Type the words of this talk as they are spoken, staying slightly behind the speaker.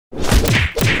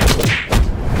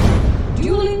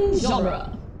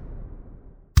genre.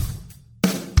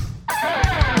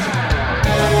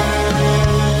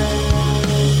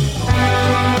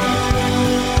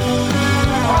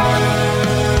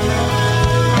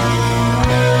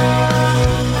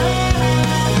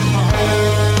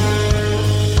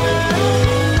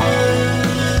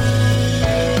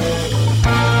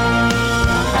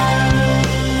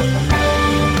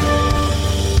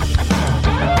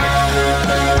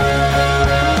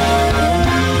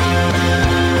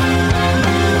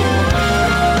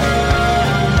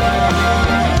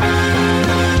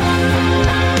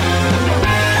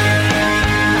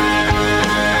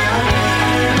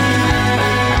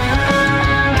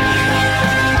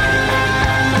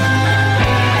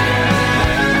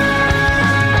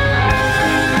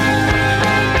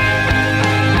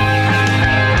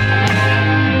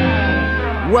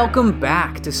 Welcome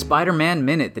back to Spider-Man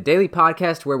Minute, the daily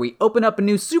podcast where we open up a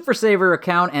new Super Saver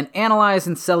account and analyze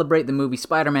and celebrate the movie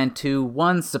Spider-Man 2,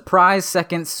 one surprise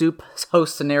second soup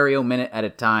host scenario minute at a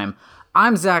time.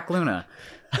 I'm Zach Luna.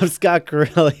 I'm Scott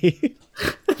Corelli.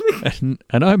 And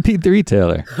I'm Pete the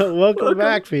Retailer. Welcome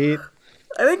back, Pete.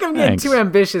 I think I'm getting Thanks. too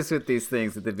ambitious with these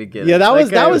things at the beginning. Yeah,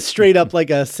 that was straight up like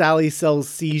a Sally sells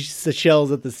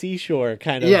seashells at the seashore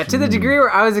kind of. Yeah, to the degree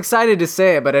where I was excited to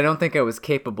say it, but I don't think I was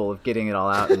capable of getting it all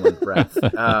out in one breath.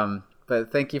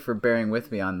 But thank you for bearing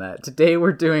with me on that. Today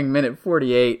we're doing minute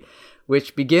 48,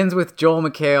 which begins with Joel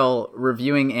McHale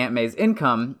reviewing Aunt May's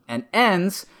income and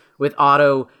ends with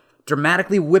Otto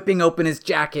dramatically whipping open his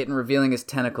jacket and revealing his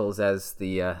tentacles as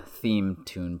the theme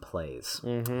tune plays.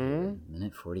 Mm-hmm.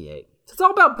 Minute 48. So it's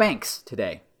all about banks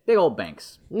today. Big old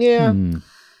banks. Yeah.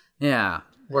 Yeah.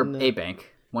 Or a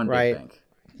bank. One right. big bank.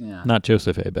 Yeah. Not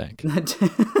Joseph A. Bank.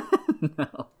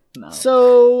 No.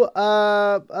 So,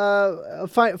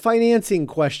 financial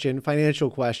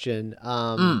question.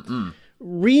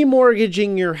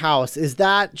 Remortgaging your house, is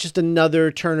that just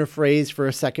another turn of phrase for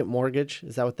a second mortgage?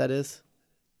 Is that what that is?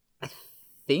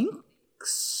 Think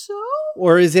so?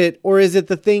 Or is it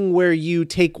the thing where you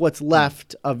take what's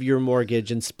left of your mortgage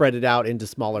and spread it out into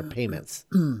smaller payments?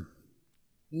 I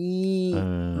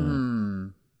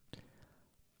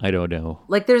don't know.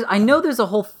 Like I know there's a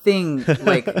whole thing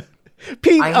like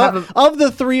Pete, I have of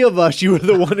the three of us, you were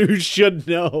the one who should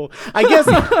know. I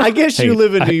guess Hey, you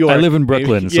live in New York. I live in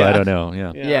Brooklyn, so I Yeah. don't know.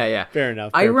 Yeah. yeah. Fair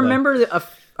enough. I fair play. remember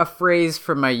a phrase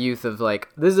from my youth of like,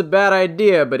 this is a bad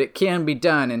idea, but it can be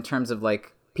done in terms of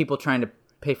like people trying to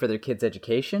pay for their kids'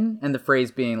 education, and the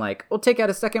phrase being like, well, take out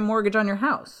a second mortgage on your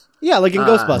house. Yeah, like in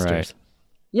Ghostbusters. Right.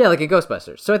 Yeah, like in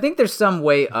Ghostbusters. So I think there's some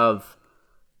way of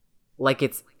like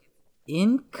it's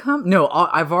income. No,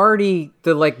 I've already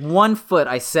the like 1 foot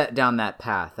I set down that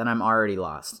path and I'm already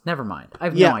lost. Never mind. I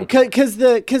have no idea. because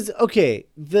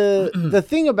the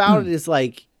thing about it is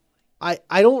like I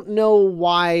don't know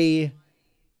why.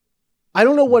 I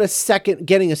don't know what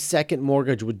getting a second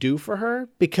mortgage would do for her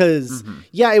because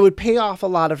yeah, it would pay off a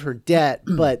lot of her debt,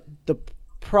 but the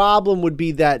problem would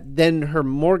be that then her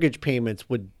mortgage payments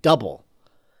would double.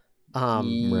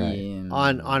 Right.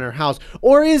 On her house,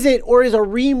 or is a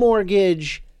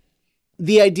remortgage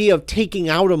the idea of taking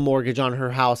out a mortgage on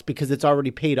her house because it's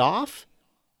already paid off?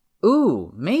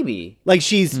 Ooh, maybe. Like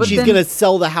she's gonna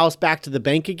sell the house back to the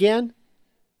bank again,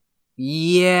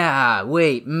 Yeah.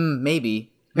 Wait.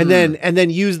 Maybe. and then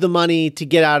use the money to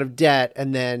get out of debt,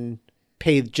 and then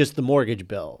pay just the mortgage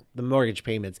bill, the mortgage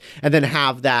payments, and then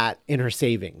have that in her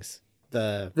savings.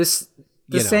 The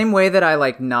same way that I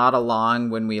like nod along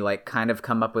when we like kind of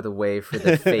come up with a way for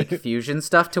the fake fusion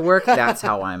stuff to work. That's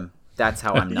how I'm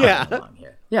nodding along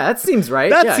here. Yeah, that seems right.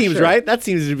 That Yeah, seems sure. right. That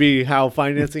seems to be how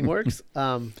financing works.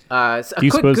 So a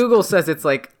you quick suppose- Google says it's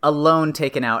like a loan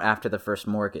taken out after the first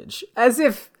mortgage, as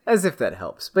if that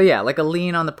helps. But yeah, like a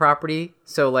lien on the property.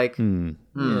 So like,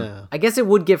 Yeah. I guess it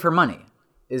would give her money.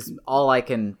 Is all I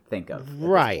can think of. At this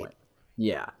Right. point.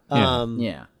 Yeah.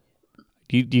 Yeah.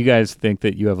 Do you guys think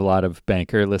that you have a lot of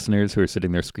banker listeners who are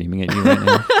sitting there screaming at you right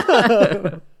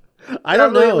now? I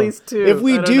don't Probably know. at least two. If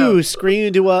we I don't do, know.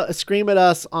 scream at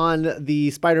us on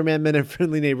the Spider-Man Men and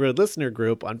Friendly Neighborhood listener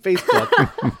group on Facebook,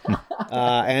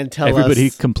 and tell Everybody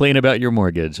us. complain about your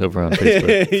mortgage over on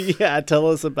Facebook. Yeah, tell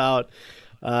us about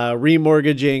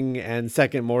remortgaging and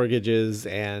second mortgages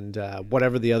and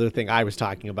whatever the other thing I was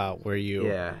talking about, where you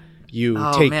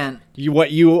Oh, take man.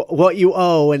 what you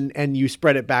owe and you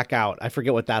spread it back out. I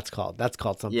forget what that's called. That's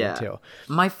called something too.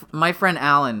 My friend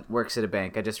Alan works at a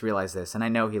bank. I just realized this, and I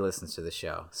know he listens to the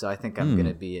show, so I think I'm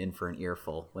gonna be in for an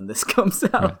earful when this comes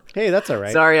out. Hey, that's all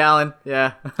right. Sorry, Alan.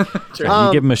 Yeah. Sure.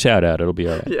 You give him a shout out, it'll be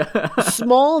all right.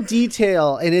 Small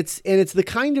detail, and it's the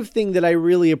kind of thing that I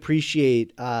really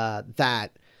appreciate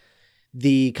that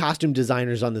the costume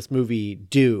designers on this movie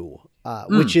do.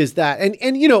 which is that,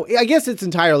 and you know, I guess it's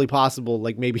entirely possible.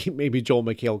 Like maybe Joel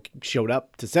McHale showed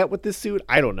up to set with this suit.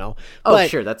 I don't know. Oh,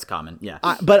 sure, that's common. Yeah.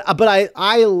 But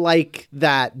I like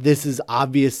that this is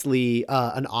obviously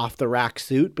an off the rack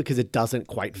suit because it doesn't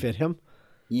quite fit him.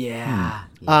 Yeah.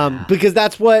 Because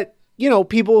that's what, you know,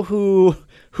 people who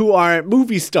aren't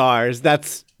movie stars,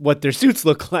 that's what their suits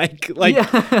look like. Like,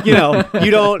 you know,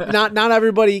 you don't, not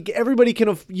everybody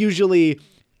can usually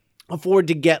afford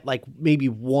to get like maybe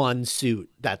one suit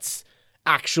that's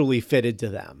actually fitted to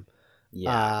them.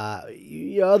 Yeah.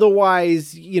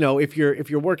 Otherwise, you know, if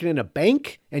you're working in a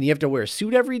bank and you have to wear a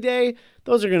suit every day,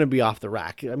 those are going to be off the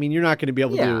rack. I mean, you're not going to be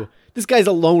able to. This guy's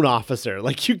a loan officer.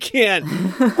 Like, you can't.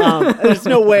 There's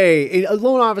no way a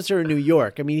loan officer in New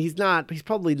York. I mean, he's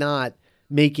probably not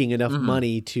making enough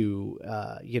money to,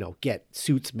 you know, get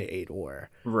suits made or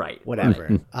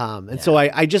whatever. So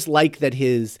I just like that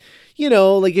his, you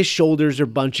know, like his shoulders are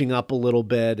bunching up a little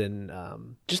bit, and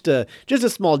just a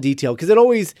small detail, because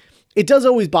it does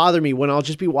always bother me when I'll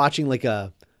just be watching like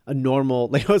a normal,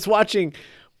 like I was watching,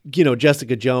 you know,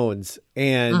 Jessica Jones,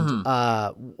 and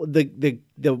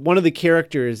the one of the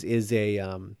characters is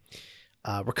a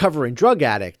recovering drug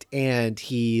addict, and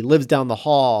he lives down the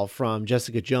hall from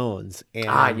Jessica Jones. And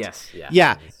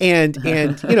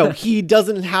and you know, he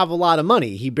doesn't have a lot of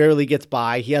money. He barely gets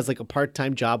by. He has like a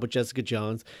part-time job with Jessica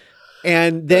Jones,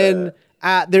 and then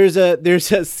there's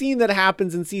a scene that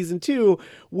happens in season 2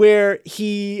 where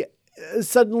he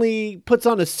suddenly puts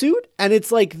on a suit, and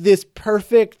it's like this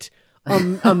perfect,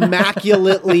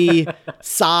 immaculately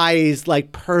sized,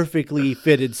 like perfectly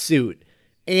fitted suit.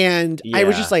 And I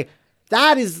was just like,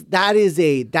 that is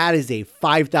a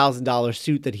 $5,000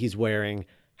 suit that he's wearing.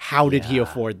 How did he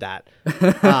afford that?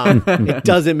 It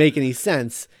doesn't make any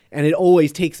sense. And it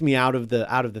always takes me out of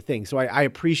the thing. So I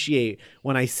appreciate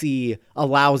when I see a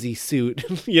lousy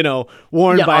suit, you know,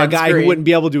 worn by a guy who wouldn't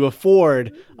be able to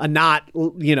afford a not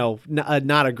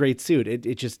a great suit.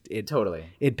 It totally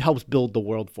helps build the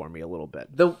world for me a little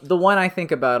bit. The one I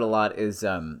think about a lot is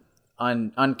on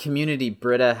Community.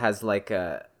 Britta has like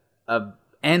a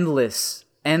endless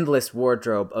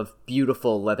wardrobe of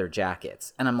beautiful leather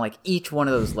jackets, and I'm like, each one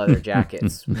of those leather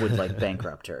jackets would like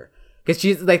bankrupt her. Because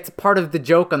she's like, part of the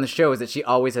joke on the show is that she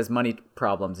always has money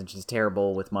problems and she's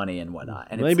terrible with money and whatnot.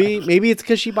 And maybe it's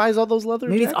because she buys all those leather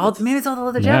jackets. It's all the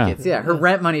leather jackets. Yeah, her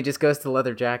rent money just goes to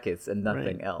leather jackets and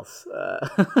nothing else.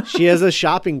 She has a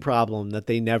shopping problem that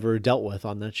they never dealt with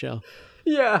on that show.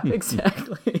 Yeah,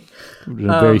 exactly.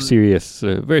 A very serious,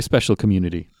 very special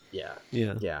community. Yeah.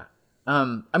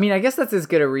 I mean, I guess that's as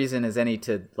good a reason as any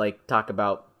to like talk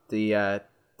about the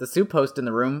soup host in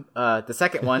the room. The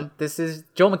second one, this is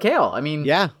Joel McHale. I mean,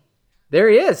 there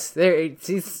he is.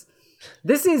 This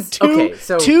is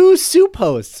two soup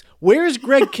hosts. Where's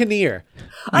Greg Kinnear?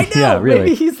 I know. Yeah, really.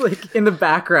 Maybe he's like in the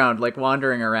background, like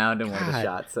wandering around in one of the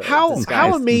shots. So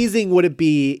how amazing would it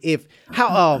be if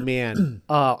oh man,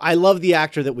 I love the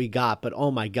actor that we got, but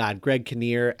oh my God, Greg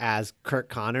Kinnear as Kirk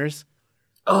Connors.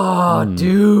 Oh,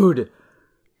 dude.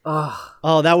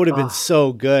 Oh, that would have been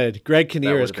so good. Greg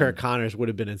Kinnear as Kirk Connors would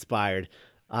have been inspired.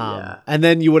 And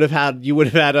then you would have had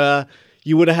a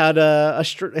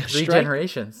three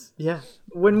generations. Yeah.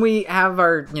 When we have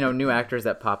our, you know, new actors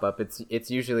that pop up,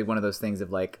 it's usually one of those things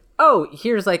of like, oh,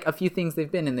 here's like a few things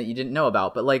they've been in that you didn't know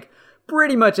about, but like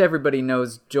pretty much everybody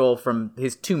knows Joel from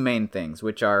his two main things,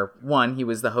 which are, one, he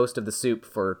was the host of The Soup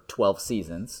for 12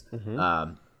 seasons,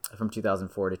 from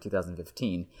 2004 to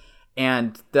 2015.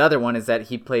 And the other one is that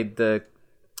he played the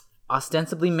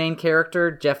ostensibly main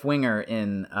character, Jeff Winger,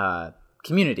 in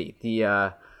Community.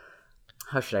 The,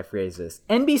 how should I phrase this?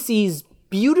 NBC's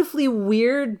beautifully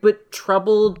weird but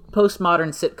troubled postmodern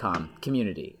sitcom,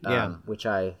 Community, which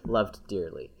I loved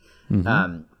dearly.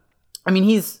 I mean,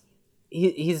 he's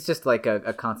just like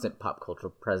a constant pop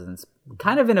cultural presence,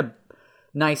 kind of in a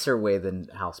nicer way than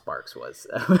Hal Sparks was,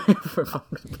 if we're going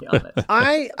to be honest.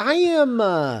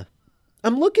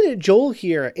 I'm looking at Joel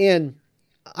here, and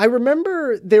I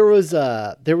remember there was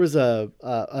a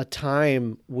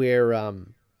time where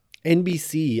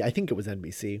NBC, I think it was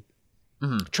NBC,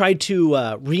 tried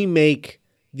to remake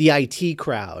The IT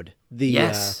Crowd. The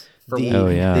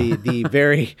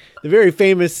very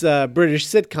famous British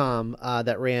sitcom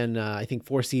that ran I think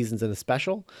 4 seasons and a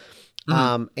special.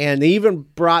 And they even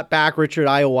brought back Richard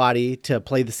Ayoade to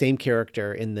play the same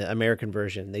character in the American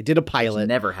version. They did a pilot. Which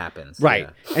never happens. Right.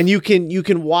 Yeah. And you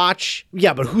can watch,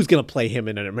 but who's going to play him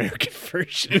in an American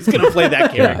version? Who's going to play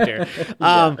that character?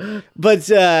 But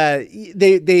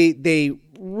they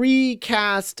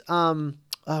recast,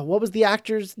 what was the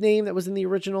actor's name that was in the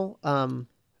original? I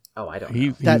don't know.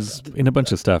 He's in a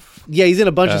bunch of stuff. Yeah, he's in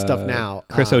a bunch of stuff now.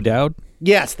 Chris O'Dowd?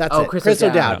 Yes, that's it. Chris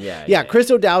O'Dowd. Yeah. Chris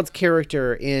O'Dowd's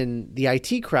character in the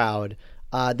IT Crowd,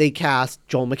 they cast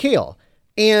Joel McHale.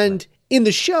 And in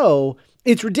the show,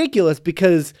 it's ridiculous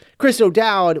because Chris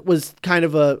O'Dowd was kind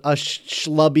of a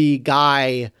schlubby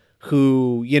guy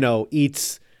who,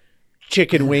 eats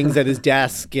chicken wings at his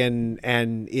desk and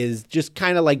is just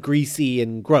kind of like greasy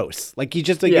and gross. Like he's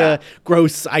just like a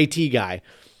gross IT guy.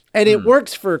 And it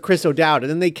works for Chris O'Dowd. And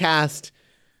then they cast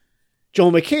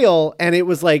Joel McHale, and it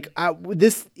was like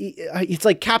it's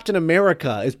like Captain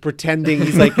America is pretending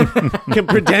he's like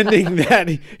pretending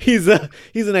that he's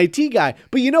an IT guy.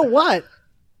 But you know what?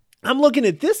 I'm looking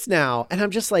at this now, and I'm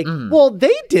just like, well,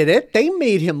 they did it. They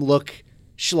made him look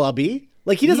schlubby.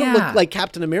 Like he doesn't look like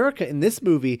Captain America in this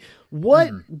movie.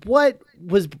 What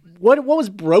was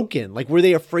broken? Like were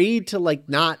they afraid to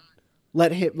not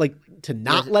let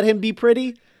him be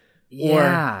pretty?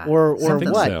 Yeah. Or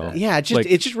what? So. Yeah, it's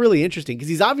just really interesting because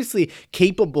he's obviously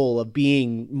capable of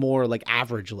being more like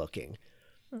average looking.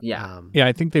 Yeah. Yeah,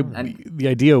 I think the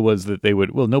idea was that they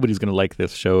would, nobody's going to like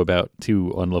this show about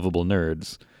two unlovable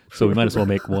nerds. So we might as well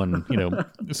make one,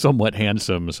 somewhat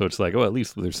handsome. So it's like, at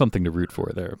least there's something to root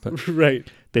for there. But right.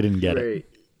 They didn't get it.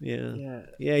 Yeah.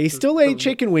 He still ate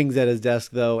chicken wings at his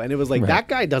desk though, and it was like that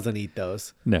guy doesn't eat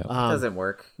those. No, doesn't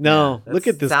work. No, Yeah, look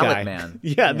at this Salad guy. Man.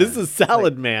 Yeah, this is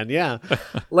Salad Man. Yeah,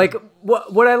 like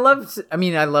what I loved. I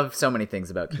mean, I love so many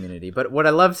things about Community, but what I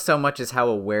loved so much is how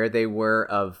aware they were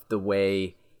of the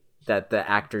way that the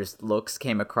actors' looks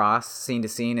came across scene to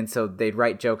scene, and so they'd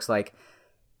write jokes like,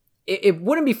 "It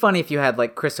wouldn't be funny if you had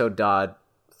like Chris O'Dowd,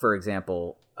 for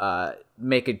example."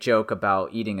 Make a joke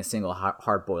about eating a single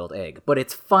hard-boiled egg. But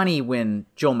it's funny when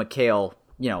Joel McHale,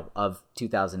 of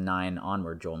 2009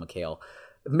 onward, Joel McHale,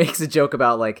 makes a joke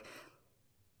about like,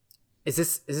 is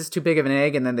this too big of an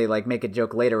egg? And then they like make a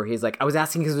joke later where he's like, I was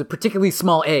asking because it was a particularly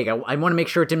small egg. I want to make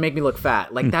sure it didn't make me look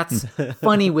fat. Like that's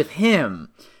funny with him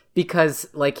because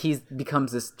like he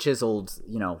becomes this chiseled,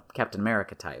 Captain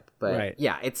America type. But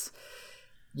yeah,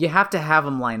 you have to have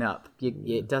him line up.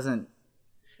 It doesn't.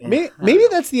 Maybe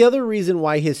that's the other reason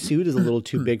why his suit is a little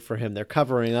too big for him. They're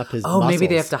covering up his muscles. Maybe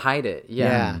they have to hide it.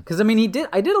 Yeah. Because I mean,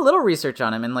 I did a little research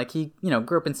on him, and like he,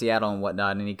 grew up in Seattle and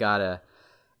whatnot, and he got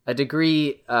a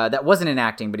degree that wasn't in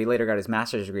acting, but he later got his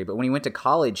master's degree. But when he went to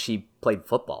college, he played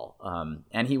football,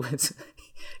 and he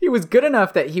was good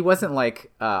enough that he wasn't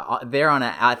like there on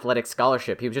an athletic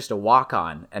scholarship. He was just a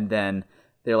walk-on, and then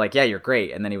they're like, yeah, you're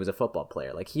great. And then he was a football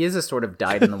player. Like he is a sort of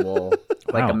dyed-in-the-wool,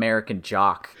 like American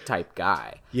jock type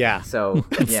guy. Yeah. So,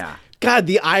 yeah. God,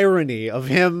 the irony of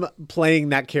him playing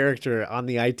that character on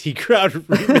the IT Crowd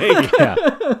remake.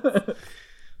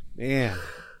 Man.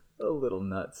 A little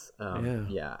nuts.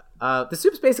 Yeah. The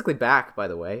soup's basically back, by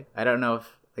the way. I don't know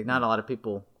if, not a lot of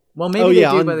people... Well, maybe they do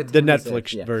on by the time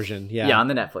Netflix version. Yeah. Yeah, on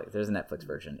the Netflix. There's a Netflix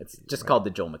version. It's just called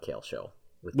The Joel McHale Show.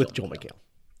 With Joel McHale.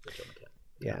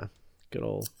 Yeah. Good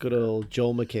old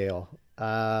Joel McHale.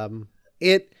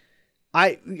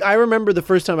 I remember the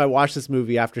first time I watched this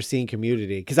movie after seeing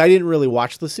Community because I didn't really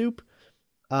watch The Soup.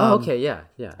 Okay, yeah.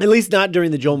 At least not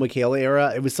during the Joel McHale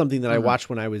era. It was something that I watched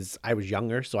when I was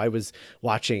younger. So I was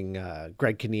watching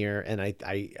Greg Kinnear, and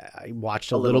I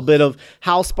watched a little bit of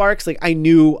Hal Sparks. Like I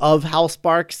knew of Hal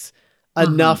Sparks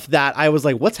enough that I was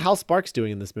like, what's Hal Sparks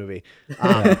doing in this movie?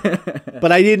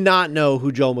 But I did not know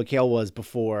who Joel McHale was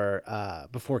before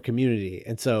Community.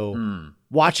 And so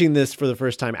watching this for the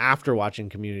first time after watching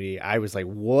Community, I was like,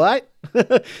 what?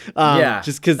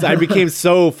 Just because I became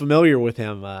so familiar with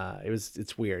him.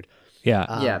 It's weird. Yeah.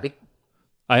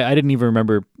 I didn't even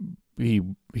remember he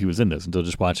was in this until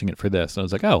just watching it for this. I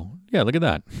was like, oh, yeah, look at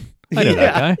that. I know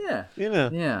that guy.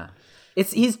 Yeah.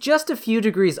 He's just a few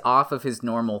degrees off of his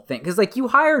normal thing. Because, like, you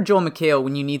hire Joel McHale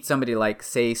when you need somebody, like,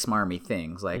 say smarmy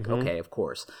things. Like, okay, of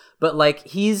course. But, like,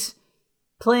 he's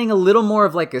playing a little more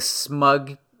of, like, a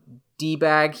smug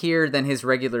D-bag here than his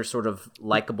regular sort of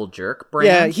likable jerk brand.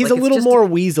 Yeah, he's like, a little more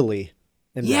weaselly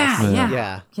in this.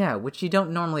 Yeah, which you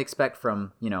don't normally expect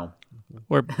from,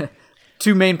 or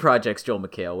two main projects, Joel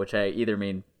McHale, which I either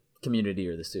mean Community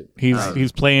or The Soup.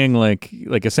 He's playing, like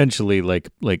essentially, like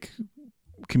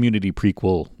Community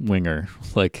prequel winger,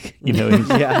 like he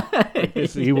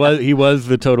was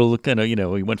the total kind of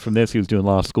he went from this, he was doing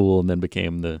law school and then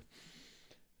became the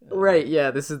right. Yeah,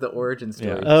 this is the origin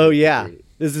story. Yeah. Oh yeah,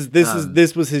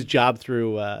 this was his job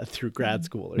through grad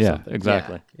school or something. Yeah,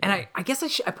 exactly. And I guess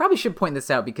I probably should point this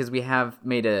out because we have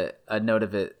made a note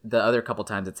of it the other couple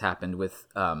times it's happened with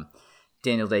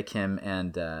Daniel Day Kim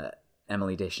and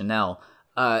Emily Deschanel.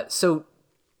 So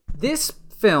this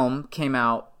film came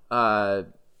out.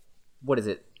 What is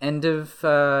it? End of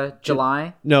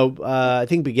July? No, I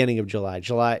think beginning of July.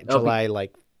 July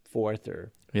like 4th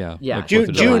or Yeah. Yeah. like June 4th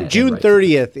of July. June Right.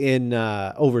 30th in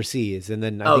overseas, and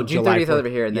then I think June July 30th 4th. over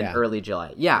here, and then Yeah. early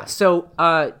July. Yeah. So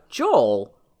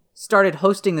Joel started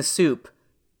hosting the Soup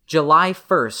July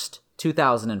 1st,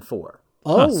 2004.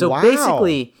 Oh, So wow.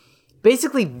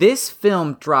 basically, this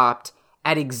film dropped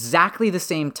at exactly the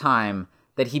same time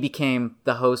that he became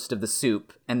the host of the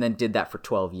Soup, and then did that for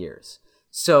 12 years.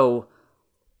 So,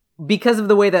 because of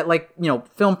the way that, like, you know,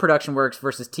 film production works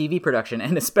versus TV production,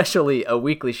 and especially a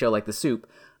weekly show like the Soup,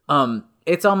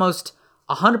 it's almost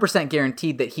 100%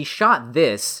 guaranteed that he shot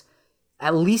this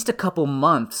at least a couple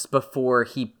months before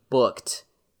he booked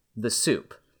the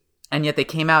Soup, and yet they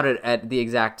came out at the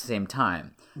exact same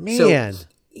time. Man. So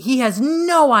he has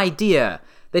no idea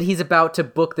that he's about to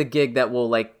book the gig that will,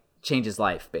 like, change his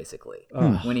life, basically,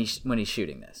 when he's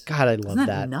shooting this. God, I love Isn't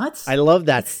that. nuts? I love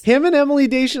that. Him and Emily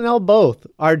Deschanel both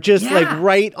are just Yeah. like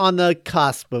right on the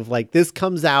cusp of like this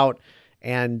comes out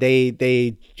and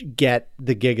they get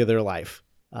the gig of their life.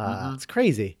 It's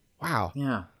crazy. Wow.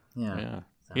 Yeah. Yeah.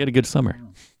 He had a good summer.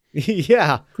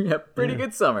 Yeah. Yeah, pretty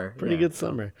good summer. Pretty Yeah. good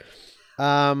summer.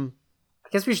 I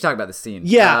guess we should talk about the scene.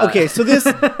 Yeah. Okay. So this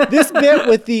bit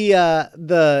with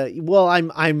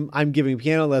I'm giving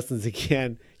piano lessons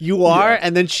again. You are,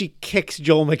 and then she kicks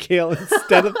Joel McHale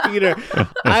instead of Peter.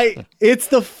 It's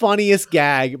the funniest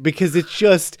gag because it's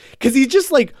just because he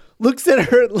just like looks at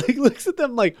her, like looks at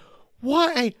them like,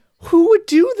 why? Who would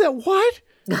do that? What?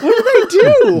 What did I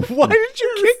do? Why did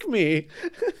you kick me?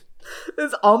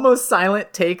 This almost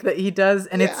silent take that he does,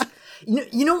 and it's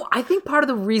you know I think part of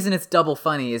the reason it's double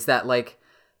funny is that, like,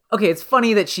 okay, it's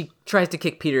funny that she tries to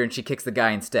kick Peter and she kicks the guy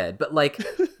instead, but like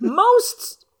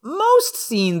most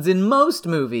scenes in most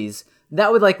movies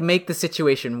that would like make the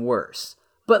situation worse,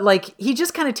 but like he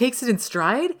just kind of takes it in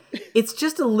stride. It's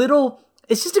just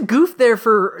a goof there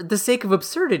for the sake of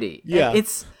absurdity. Yeah.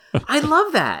 I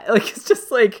love that. Like, it's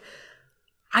just like,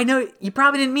 I know you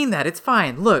probably didn't mean that. It's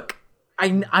fine. Look,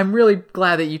 I'm really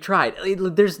glad that you tried.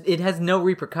 It has no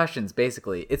repercussions.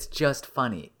 Basically, it's just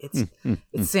funny. It's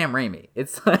Sam Raimi.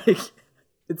 It's like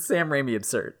it's Sam Raimi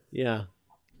absurd. Yeah,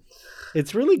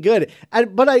 it's really good.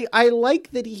 But I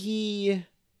like that he,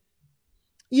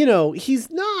 you know, he's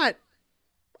not.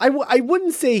 I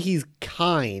wouldn't say he's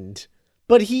kind,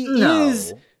 but he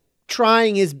is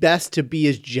trying his best to be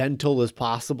as gentle as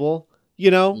possible.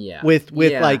 You know, with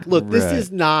like, look, this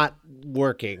is not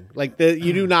working. Like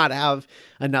you do not have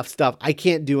enough stuff. I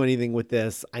can't do anything with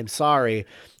this. I'm sorry.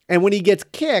 And when he gets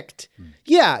kicked,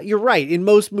 yeah, you're right. In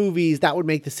most movies, that would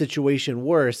make the situation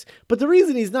worse. But the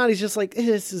reason he's not, he's just like,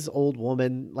 this is old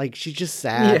woman. Like, she's just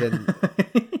sad. And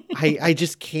I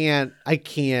just can't, I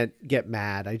can't get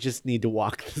mad. I just need to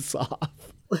walk this off.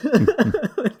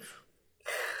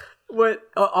 What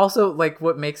also, like,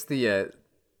 what makes the,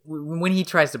 when he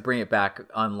tries to bring it back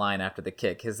online after the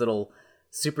kick, his little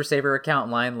Super Saver account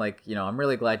line, like, you know, I'm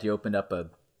really glad you opened up a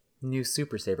new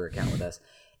Super Saver account with us,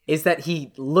 is that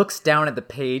he looks down at the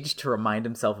page to remind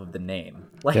himself of the name.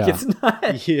 Like, it's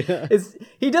not, he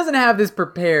doesn't have this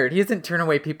prepared. He doesn't turn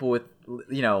away people with,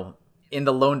 you know, in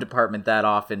the loan department that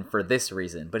often for this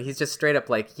reason, but he's just straight up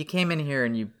like, you came in here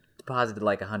and you deposited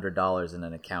like $100 in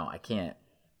an account. I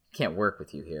can't work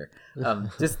with you here.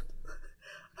 Just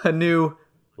a new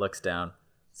looks down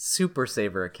Super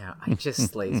Saver account. It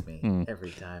just slays me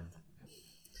every time.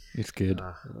 It's good.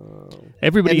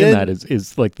 Everybody in that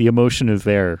is like, the emotion is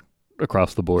there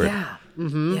across the board. Yeah.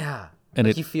 Mm-hmm. Yeah. And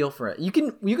like, you feel for it. You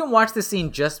can watch the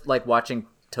scene just like watching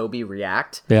Toby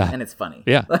react. Yeah. And it's funny.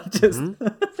 Yeah. Like, just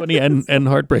funny and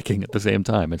heartbreaking at the same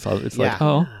time. It's like,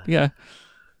 oh yeah.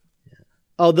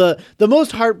 Oh, the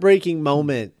most heartbreaking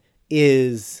moment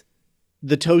is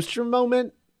the toaster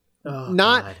moment. Oh,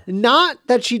 not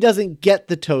that she doesn't get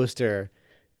the toaster.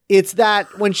 It's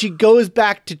that when she goes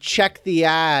back to check the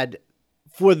ad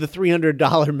for the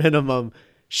 $300 minimum,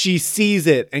 she sees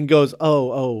it and goes,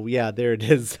 oh yeah, there it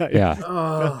is.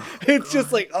 Yeah. It's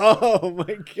just like, oh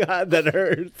my God, that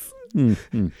hurts.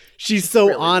 She's so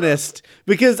really honest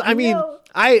because I mean,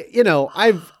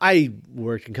 I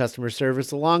worked in customer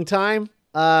service a long time.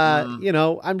 You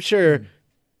know, I'm sure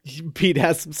Pete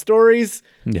has some stories.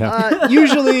 Yeah.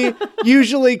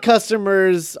 Usually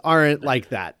customers aren't like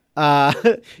that.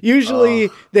 Usually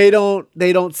they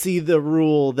don't see the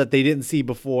rule that they didn't see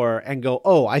before and go,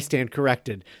 oh, I stand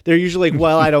corrected. They're usually like,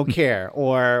 well, I don't care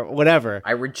or whatever.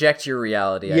 I reject your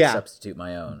reality. I substitute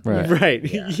my own. Right.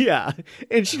 Yeah.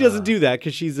 And she doesn't do that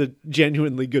because she's a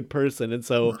genuinely good person. And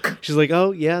so she's like,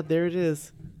 oh yeah, there it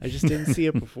is. I just didn't see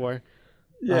it before.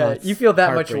 Yeah, you feel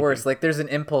that much worse. Like, there's an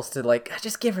impulse to, like,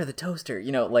 just give her the toaster.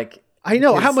 You know, like... I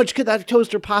know. How much could that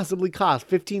toaster possibly cost?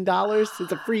 $15?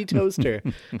 It's a free toaster.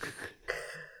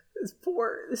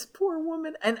 this poor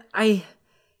woman. And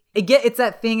it's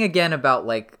that thing again about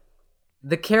like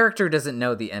the character doesn't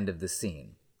know the end of the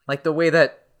scene. Like the way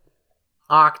that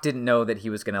Ock didn't know that he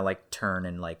was gonna like turn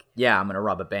and like, yeah, I'm gonna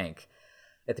rob a bank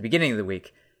at the beginning of the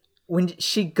week. When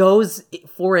she goes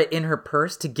for it in her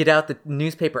purse to get out the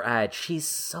newspaper ad, she's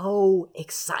so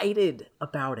excited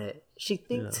about it. She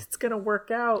thinks it's gonna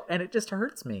work out, and it just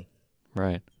hurts me.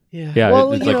 Right. Yeah.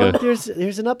 Well,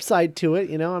 there's an upside to it.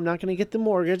 I'm not going to get the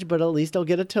mortgage, but at least I'll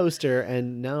get a toaster.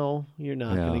 And no, you're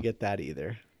not going to get that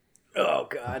either. Oh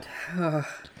God.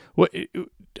 Well,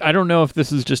 I don't know if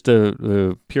this is just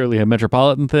a purely a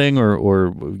metropolitan thing or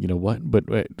what. But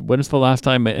when is the last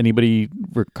time anybody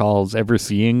recalls ever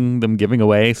seeing them giving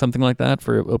away something like that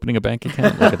for opening a bank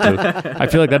account? I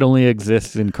feel like that only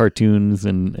exists in cartoons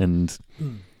and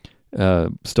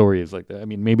stories like that. I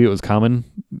mean, maybe it was common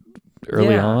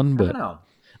early on, but I don't know.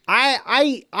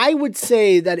 I would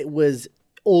say that it was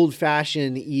old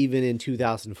fashioned even in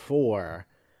 2004.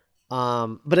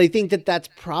 But I think that that's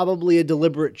probably a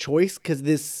deliberate choice because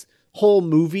this whole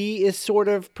movie is sort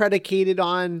of predicated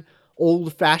on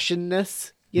old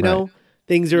fashionedness. Know,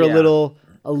 things are a little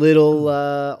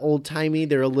old timey.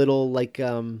 They're a little like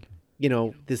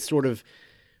this sort of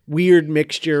weird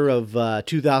mixture of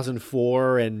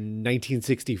 2004 and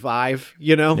 1965.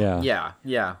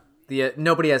 Yeah.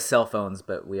 Nobody has cell phones,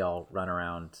 but we all run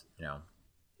around,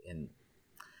 in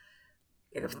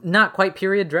not quite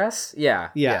period dress.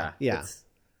 Yeah. It's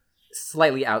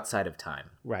slightly outside of time.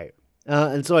 Right.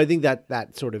 And so I think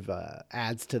that sort of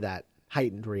adds to that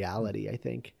heightened reality, I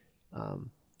think.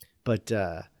 But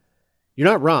you're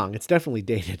not wrong. It's definitely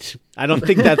dated. I don't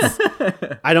think that's,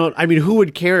 who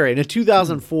would care in a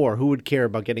 2004, who would care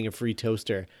about getting a free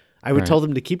toaster? I would tell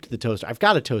them to keep to the toaster. I've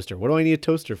got a toaster. What do I need a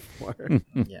toaster for?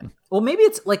 Yeah. Well, maybe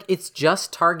it's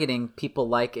just targeting people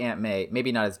like Aunt May.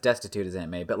 Maybe not as destitute as Aunt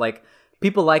May, but like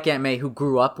people like Aunt May who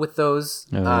grew up with those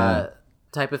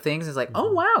type of things. It's like,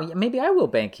 oh wow, maybe I will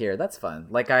bank here. That's fun.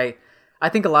 Like I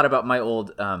think a lot about my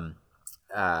old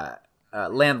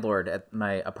landlord at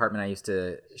my apartment I used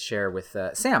to share with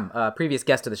Sam, previous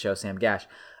guest of the show, Sam Gash.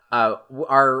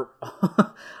 Our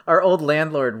old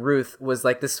landlord Ruth was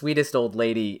like the sweetest old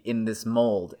lady in this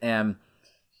mold, and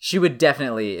she would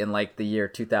definitely in like the year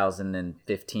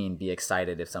 2015 be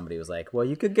excited if somebody was like, well,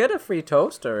 you could get a free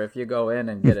toaster if you go in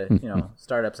and get a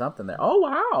start up something there. Oh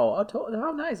wow,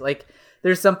 how nice. Like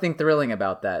there's something thrilling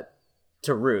about that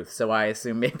to Ruth, so I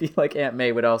assume maybe like Aunt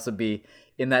May would also be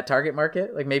in that target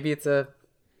market. Like maybe it's a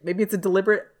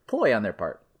deliberate ploy on their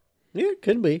part. Yeah, it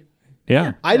could be.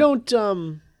 Yeah. I don't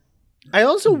I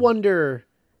also wonder,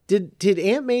 did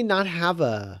Aunt May not have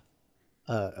a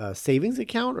savings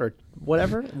account or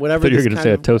whatever? I thought you were going to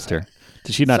say a toaster.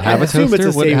 Did she not have a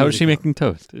toaster? How is she making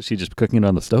toast? Is she just cooking it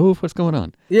on the stove? What's going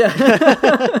on? Yeah.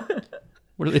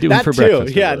 What are they doing for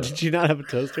breakfast? Yeah, did she not have a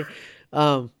toaster?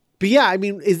 But yeah, I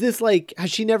mean, is this like,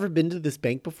 has she never been to this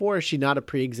bank before? Is she not a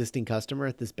pre-existing customer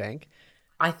at this bank?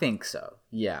 I think so.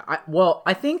 Yeah.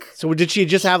 I think. So did she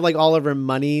just have like all of her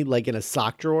money like in a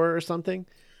sock drawer or something?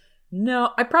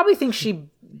 No, I probably think she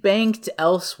banked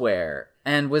elsewhere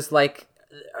and was like,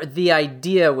 the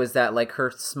idea was that like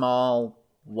her small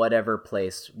whatever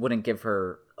place wouldn't give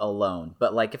her a loan.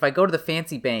 But like if I go to the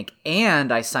fancy bank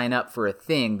and I sign up for a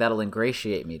thing, that'll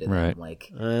ingratiate me to them. Right. Like,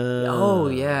 oh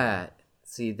yeah.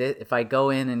 See, if I go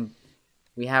in and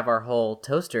we have our whole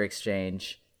toaster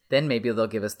exchange, then maybe they'll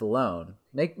give us the loan.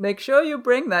 Make sure you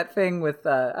bring that thing with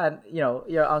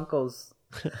your uncle's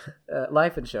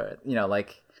life insurance.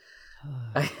 Maybe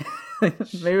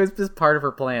it was just part of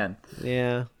her plan.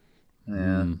 Yeah. I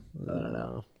don't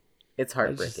know. It's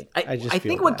heartbreaking. I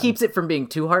think what keeps it from being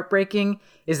too heartbreaking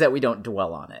is that we don't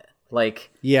dwell on it. Like,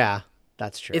 yeah,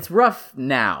 that's true. It's rough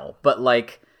now, but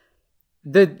like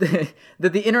the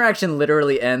interaction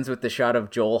literally ends with the shot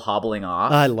of Joel hobbling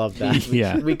off. I love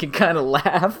that. We can kind of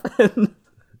laugh.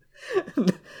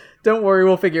 Don't worry,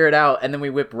 we'll figure it out. And then we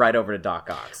whip right over to Doc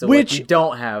Ock. So we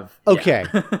don't have. Okay,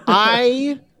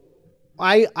 yeah.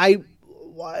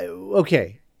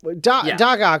 Okay.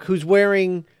 Doc Ock, who's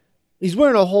wearing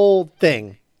a whole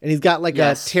thing, and he's got like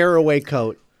a tearaway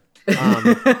coat,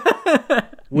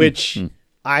 which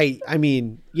I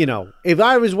mean, if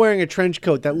I was wearing a trench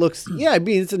coat that looks,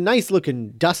 it's a nice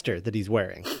looking duster that he's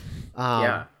wearing.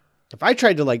 If I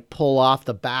tried to like pull off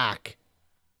the back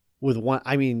with one,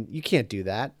 I mean, you can't do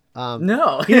that.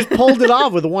 No, he just pulled it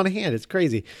off with one hand. It's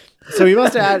crazy. So he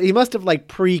must have like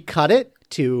pre-cut it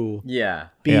to Yeah.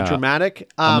 be Yeah. dramatic.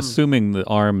 I'm assuming the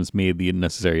arms made the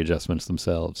necessary adjustments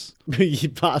themselves.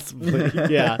 Possibly,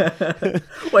 yeah.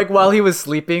 Like while he was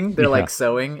sleeping, they're Yeah. like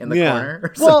sewing in the corner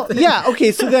or Well, something. yeah.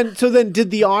 Okay, so then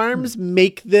did the arms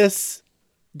make this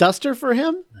duster for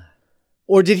him,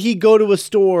 or did he go to a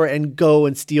store and go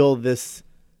and steal this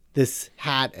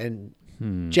hat and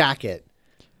jacket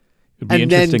It'd be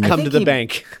and then interesting. come I to think the he-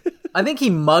 bank? I think he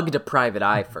mugged a private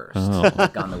eye first,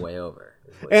 like on the way over.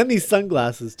 And these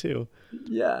sunglasses too.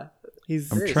 Yeah.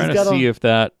 He's I'm trying to see if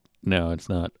that. No, it's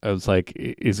not. I was like,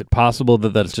 is it possible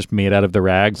that that's just made out of the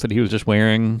rags that he was just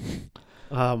wearing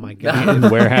Oh my god. in the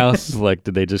warehouse? Like,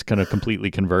 did they just kind of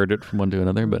completely convert it from one to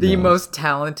another? But The no. most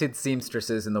talented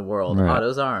seamstresses in the world, Right.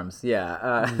 Otto's Arms.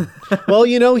 Yeah. Well,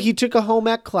 he took a home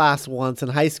ec class once in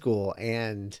high school,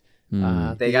 and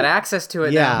They got access to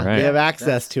it yeah, now. Right. they have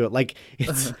access to it. Like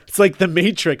it's like the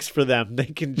Matrix for them. They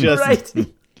can just Right.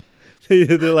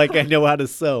 they're like, I know how to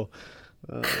sew.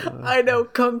 I know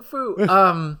Kung Fu.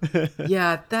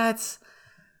 Yeah, that's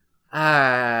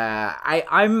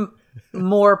I'm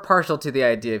more partial to the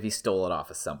idea if he stole it off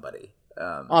of somebody.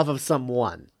 Off of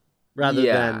someone rather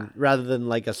Yeah. than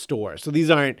like a store. So these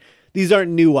aren't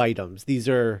new items. These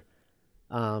are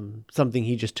something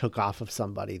he just took off of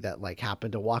somebody that like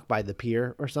happened to walk by the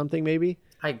pier or something maybe.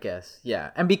 I guess, yeah.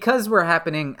 And because we're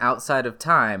happening outside of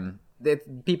time,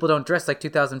 that people don't dress like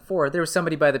 2004. There was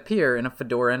somebody by the pier in a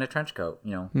fedora and a trench coat,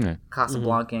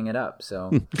 Casablancaing it up.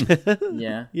 So,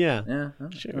 yeah. Yeah.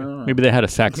 Sure. Maybe they had a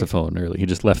saxophone early. He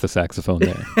just left the saxophone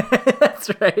there.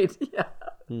 That's right. Yeah.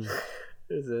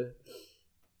 There's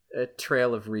a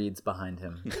trail of reeds behind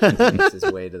him. He makes his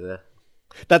way to the.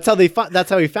 That's how he found him.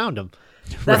 That's how he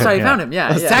yeah. found him.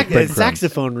 Yeah. yeah. Breadcrumbs.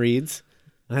 Saxophone reads.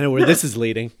 I know where this is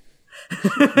leading.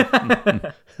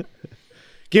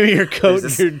 Give me your coat,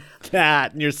 There's and your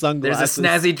hat, and your There's sunglasses. a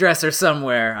snazzy dresser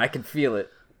somewhere. I can feel it.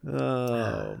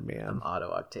 Oh man. I'm Otto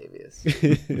Octavius.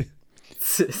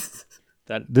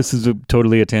 This is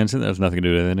totally a tangent. That has nothing to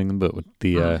do with anything. But with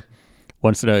the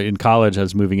once in college, I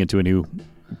was moving into a new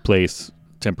place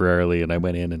temporarily, and I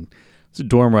went in, and it's a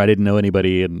dorm where I didn't know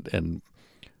anybody, and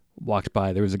walked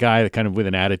by. There was a guy that kind of with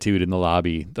an attitude in the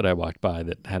lobby that I walked by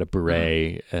that had a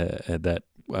beret that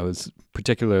I was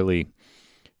particularly,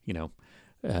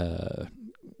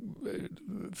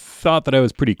 thought that I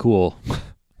was pretty cool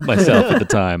myself at the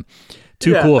time.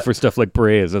 Too cool for stuff like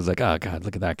berets. I was like, oh God,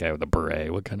 look at that guy with a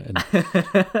beret. What kind of?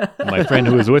 And my friend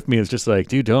who was with me was just like,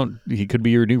 dude, he could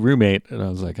be your new roommate. And I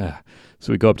was like, ah.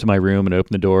 So we go up to my room and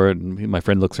open the door, and my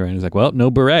friend looks around. He's like, well, no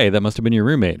beret. That must have been your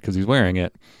roommate because he's wearing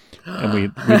it. And we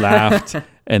laughed,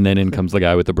 and then in comes the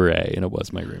guy with the beret, and it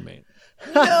was my roommate.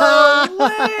 No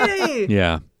way!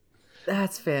 Yeah.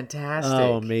 That's fantastic.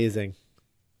 Oh, amazing.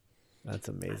 That's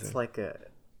amazing. It's like a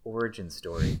origin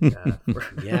story.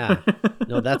 Yeah.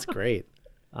 No, that's great.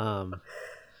 I'm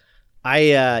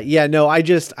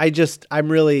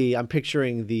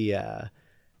picturing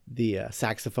the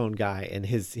saxophone guy and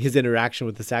his interaction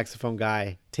with the saxophone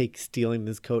guy stealing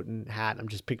this coat and hat. I'm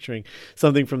just picturing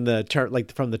something from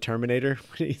from the Terminator.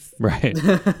 Right.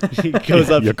 He goes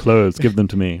up. Your clothes, give them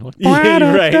to me.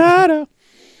 Right.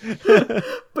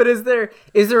 But is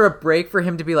there a break for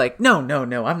him to be like, no,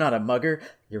 I'm not a mugger.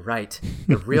 You're right.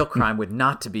 The real crime would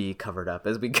not to be covered up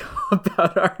as we go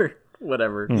about our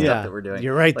whatever stuff that we're doing.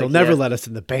 You're right. They'll never let us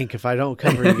in the bank if I don't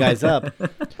cover you guys up.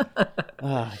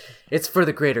 It's for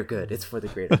the greater good. It's for the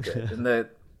greater good. And the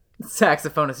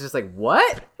saxophonist is just like,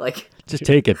 what? Like, Just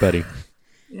take it, buddy.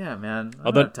 yeah, man.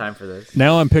 I don't have time for this.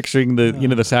 Now I'm picturing the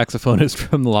saxophonist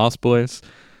from the Lost Boys.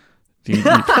 So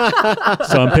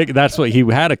that's what he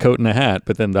had, a coat and a hat,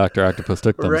 but then Dr. Octopus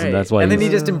took them, Right. and that's why. And then he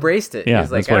just embraced it. Yeah,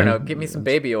 He's like, that's I don't why know, give me some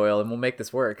baby oil and we'll make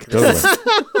this work. Totally.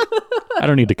 I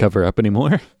don't need to cover up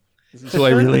anymore. This is who I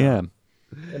really am.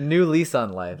 A new lease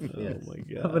on life. Yes. Oh my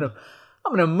God.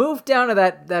 I'm gonna move down to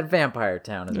that vampire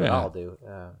town is what Yeah. I'll do.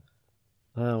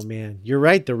 Oh man, you're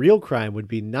right. The real crime would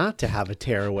be not to have a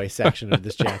tearaway section of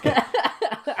this jacket.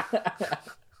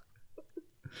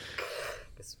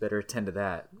 Guess better attend to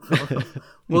that.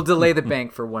 We'll delay the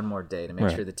bank for one more day to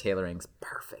make sure the tailoring's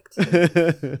perfect.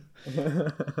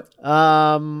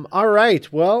 All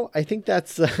right. Well, I think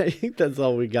that's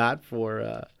all we got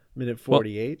for minute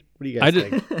 48. What do you guys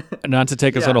think? Not to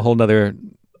take us on a whole nother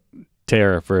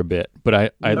tear for a bit, but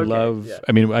I love. yeah.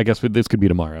 I mean, I guess this could be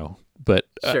tomorrow, but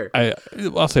Sure.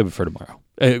 I'll save it for tomorrow.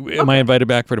 Am I invited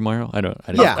back for tomorrow? I didn't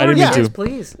Yeah. mean Yes, to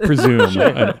please. presume.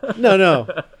 No.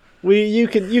 You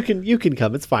can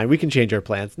come. It's fine. We can change our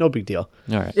plans. No big deal.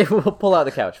 All right. Yeah, we'll pull out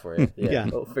the couch for you. Yeah, Yeah.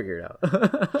 we'll figure it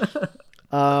out.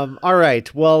 All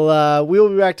right. Well, we will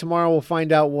be back tomorrow. We'll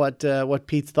find out what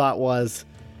Pete's thought was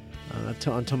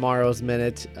on tomorrow's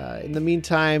Minute. In the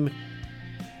meantime,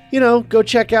 go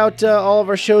check out all of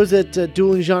our shows at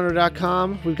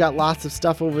duelinggenre.com. We've got lots of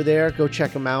stuff over there. Go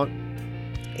check them out.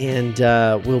 And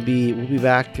we'll be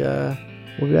back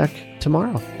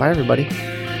tomorrow. Bye, everybody.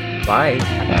 Bye.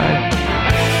 Bye.